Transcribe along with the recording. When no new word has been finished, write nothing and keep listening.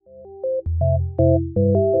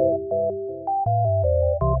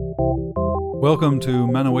Welcome to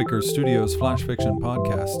Manawaker Studios Flash Fiction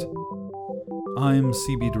Podcast. I'm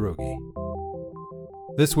CB Drogi.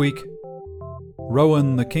 This week,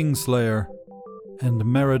 Rowan the Kingslayer and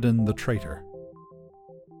Meredin the Traitor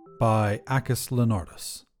by Akis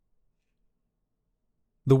Leonardus.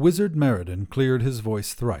 The wizard Meredin cleared his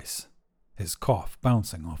voice thrice, his cough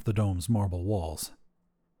bouncing off the dome's marble walls.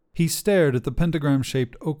 He stared at the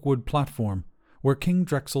pentagram-shaped oakwood platform where King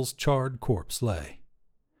Drexel's charred corpse lay.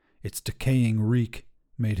 Its decaying reek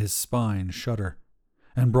made his spine shudder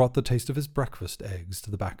and brought the taste of his breakfast eggs to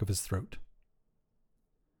the back of his throat.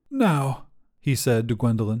 "Now," he said to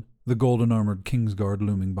Gwendolen, the golden-armored Kingsguard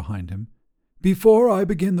looming behind him, "before I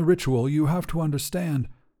begin the ritual, you have to understand,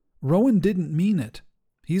 Rowan didn't mean it.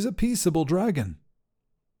 He's a peaceable dragon."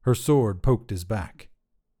 Her sword poked his back.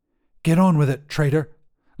 "Get on with it, traitor,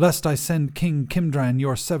 lest I send King Kimdran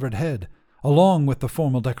your severed head, along with the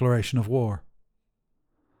formal declaration of war."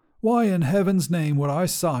 "Why in heaven's name would I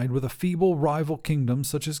side with a feeble rival kingdom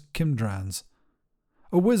such as Kimdran's?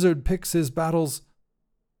 A wizard picks his battles—"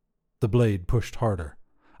 The blade pushed harder.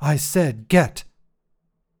 "I said get!"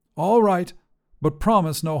 "All right, but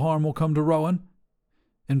promise no harm will come to Rowan.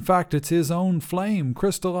 In fact, it's his own flame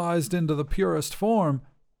crystallized into the purest form."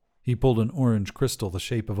 He pulled an orange crystal the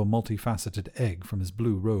shape of a multifaceted egg from his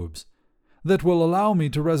blue robes. "That will allow me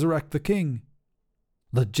to resurrect the king."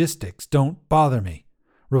 "Logistics don't bother me.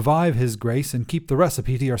 Revive his grace and keep the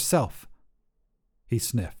recipe to yourself." He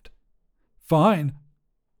sniffed. "Fine."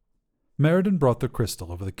 Meredin brought the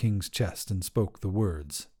crystal over the king's chest and spoke the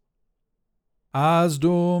words.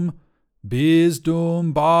 "Asdum,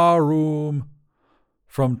 Bizdum, Barum.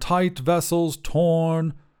 From tight vessels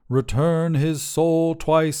torn, return his soul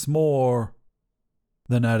twice more."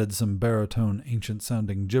 Then added some baritone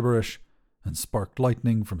ancient-sounding gibberish and sparked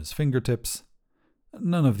lightning from his fingertips.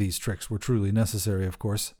 None of these tricks were truly necessary, of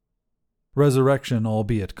course. Resurrection,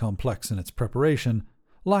 albeit complex in its preparation,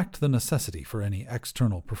 lacked the necessity for any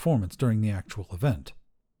external performance during the actual event.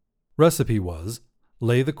 Recipe was,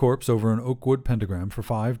 lay the corpse over an oakwood pentagram for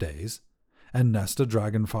 5 days, and nest a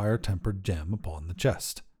dragonfire-tempered gem upon the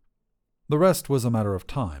chest. The rest was a matter of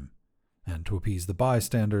time, and to appease the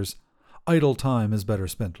bystanders, idle time is better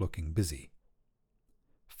spent looking busy.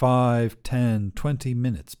 5, 10, 20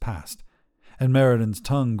 minutes passed, and Meredin's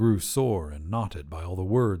tongue grew sore and knotted by all the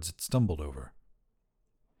words it stumbled over.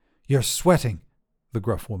 "You're sweating," the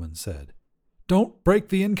gruff woman said. "Don't break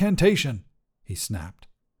the incantation," he snapped,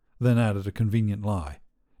 then added a convenient lie.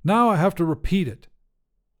 "Now I have to repeat it."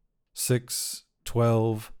 6,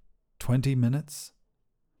 12, 20 minutes?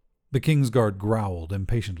 The Kingsguard growled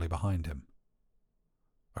impatiently behind him.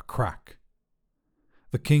 A crack.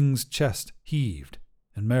 The king's chest heaved,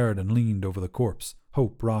 and Meredin leaned over the corpse,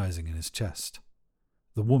 hope rising in his chest.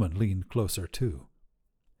 The woman leaned closer too.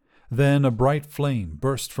 Then a bright flame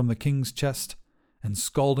burst from the king's chest, and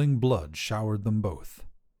scalding blood showered them both.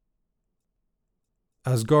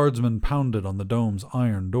 As guardsmen pounded on the dome's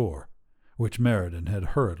iron door, which Meredin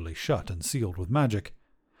had hurriedly shut and sealed with magic,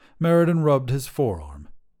 Meredin rubbed his forearm,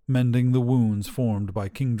 mending the wounds formed by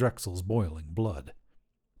King Drexel's boiling blood.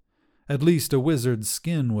 At least a wizard's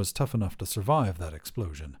skin was tough enough to survive that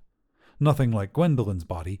explosion. Nothing like Gwendolen's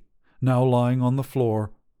body, now lying on the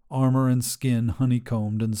floor, armor and skin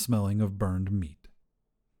honeycombed and smelling of burned meat.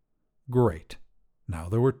 Great. Now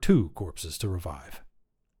there were 2 corpses to revive.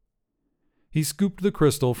 He scooped the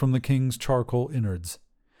crystal from the king's charcoal innards.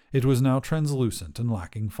 It was now translucent and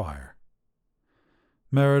lacking fire.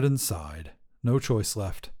 Meredin sighed. No choice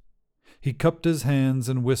left. He cupped his hands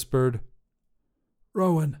and whispered,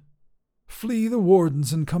 "Rowan, flee the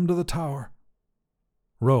wardens and come to the tower."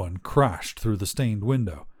 Rowan crashed through the stained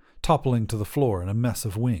window, toppling to the floor in a mess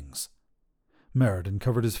of wings. Meredin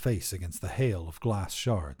covered his face against the hail of glass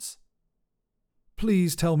shards.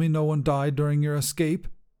 "Please tell me no one died during your escape,"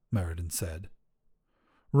 Meredin said.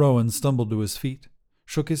 Rowan stumbled to his feet,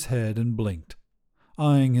 shook his head and blinked,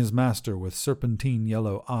 eyeing his master with serpentine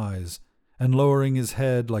yellow eyes, and lowering his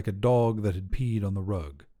head like a dog that had peed on the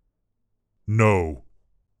rug. "No,"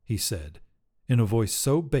 he said, in a voice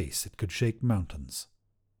so bass it could shake mountains.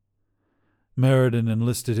 Meredin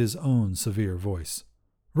enlisted his own severe voice.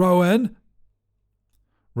 "Rowan!"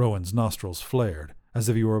 Rowan's nostrils flared, as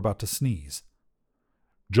if he were about to sneeze.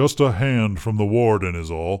 "Just a hand from the warden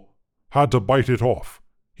is all. Had to bite it off.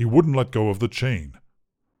 He wouldn't let go of the chain."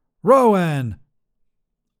 "Rowan!"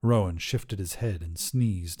 Rowan shifted his head and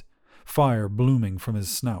sneezed, fire blooming from his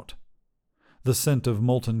snout. The scent of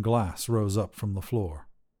molten glass rose up from the floor.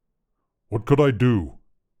 "What could I do?"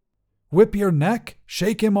 "Whip your neck?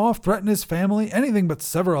 Shake him off? Threaten his family? Anything but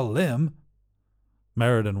sever a limb."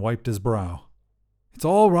 Meredin wiped his brow. It's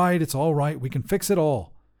all right, we can fix it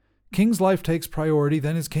all. King's life takes priority,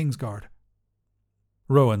 then his Kingsguard.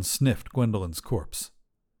 Rowan sniffed Gwendolyn's corpse.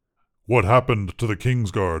 What happened to the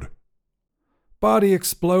Kingsguard? Body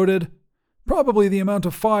exploded. Probably the amount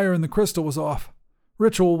of fire in the crystal was off.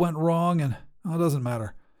 Ritual went wrong and, it doesn't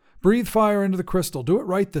matter. Breathe fire into the crystal, do it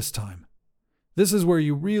right this time. This is where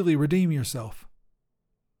you really redeem yourself.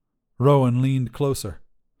 Rowan leaned closer,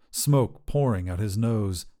 smoke pouring out his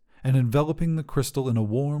nose and enveloping the crystal in a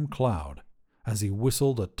warm cloud as he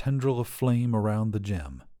whistled a tendril of flame around the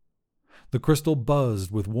gem. The crystal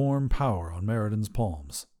buzzed with warm power on Meredin's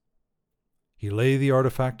palms. He lay the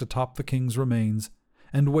artifact atop the king's remains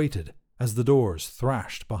and waited as the doors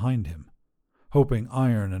thrashed behind him, hoping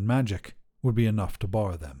iron and magic would be enough to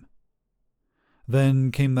bar them.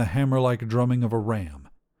 Then came the hammer-like drumming of a ram,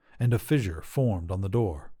 and a fissure formed on the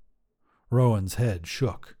door. Rowan's head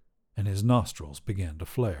shook, and his nostrils began to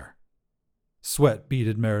flare. Sweat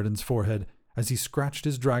beaded Meredin's forehead as he scratched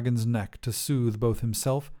his dragon's neck to soothe both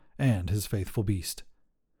himself and his faithful beast.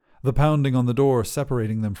 The pounding on the door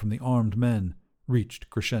separating them from the armed men reached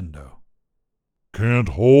crescendo. "Can't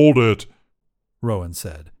hold it," Rowan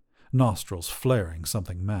said, nostrils flaring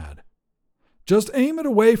something mad. "Just aim it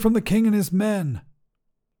away from the king and his men."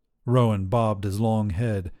 Rowan bobbed his long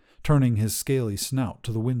head, turning his scaly snout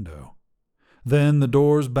to the window. Then the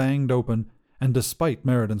doors banged open, and despite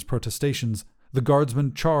Meredin's protestations, the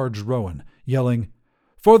guardsmen charged Rowan, yelling,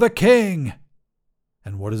 "For the king!"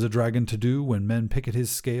 And what is a dragon to do when men pick at his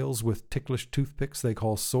scales with ticklish toothpicks they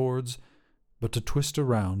call swords, but to twist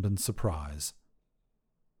around in surprise?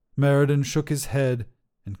 Meredin shook his head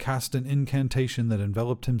and cast an incantation that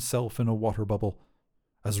enveloped himself in a water bubble,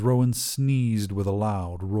 as Rowan sneezed with a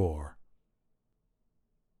loud roar.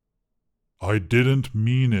 "I didn't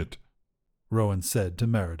mean it," Rowan said to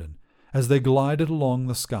Meredin, as they glided along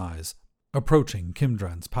the skies, approaching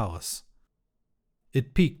Kimdran's palace.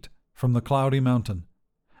 It peaked from the cloudy mountain,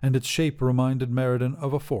 and its shape reminded Meredin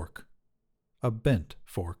of a fork. A bent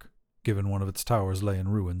fork, given one of its towers lay in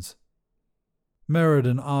ruins.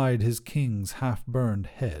 Meredin eyed his king's half-burned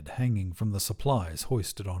head hanging from the supplies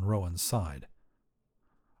hoisted on Rowan's side.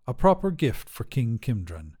 A proper gift for King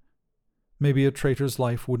Kimdran. Maybe a traitor's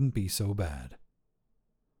life wouldn't be so bad.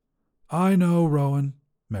 "I know, Rowan,"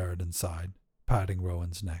 Meredin sighed, patting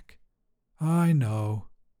Rowan's neck. "I know."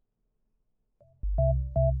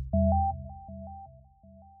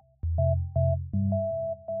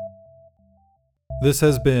 This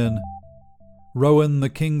has been Rowan the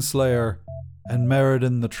Kingslayer and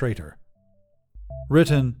Meredin the Traitor,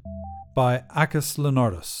 written by Akis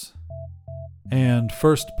Leonardus, and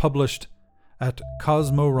first published at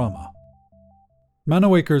Cosmorama.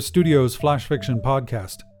 Manawaker Studios Flash Fiction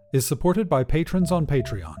Podcast is supported by patrons on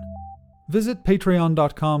Patreon. Visit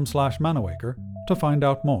patreon.com/Manawaker to find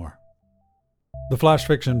out more. The Flash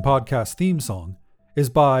Fiction Podcast theme song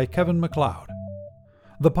is by Kevin MacLeod.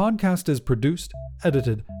 The podcast is produced,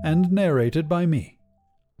 edited, and narrated by me,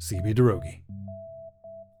 C.B. Derogi.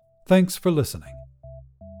 Thanks for listening.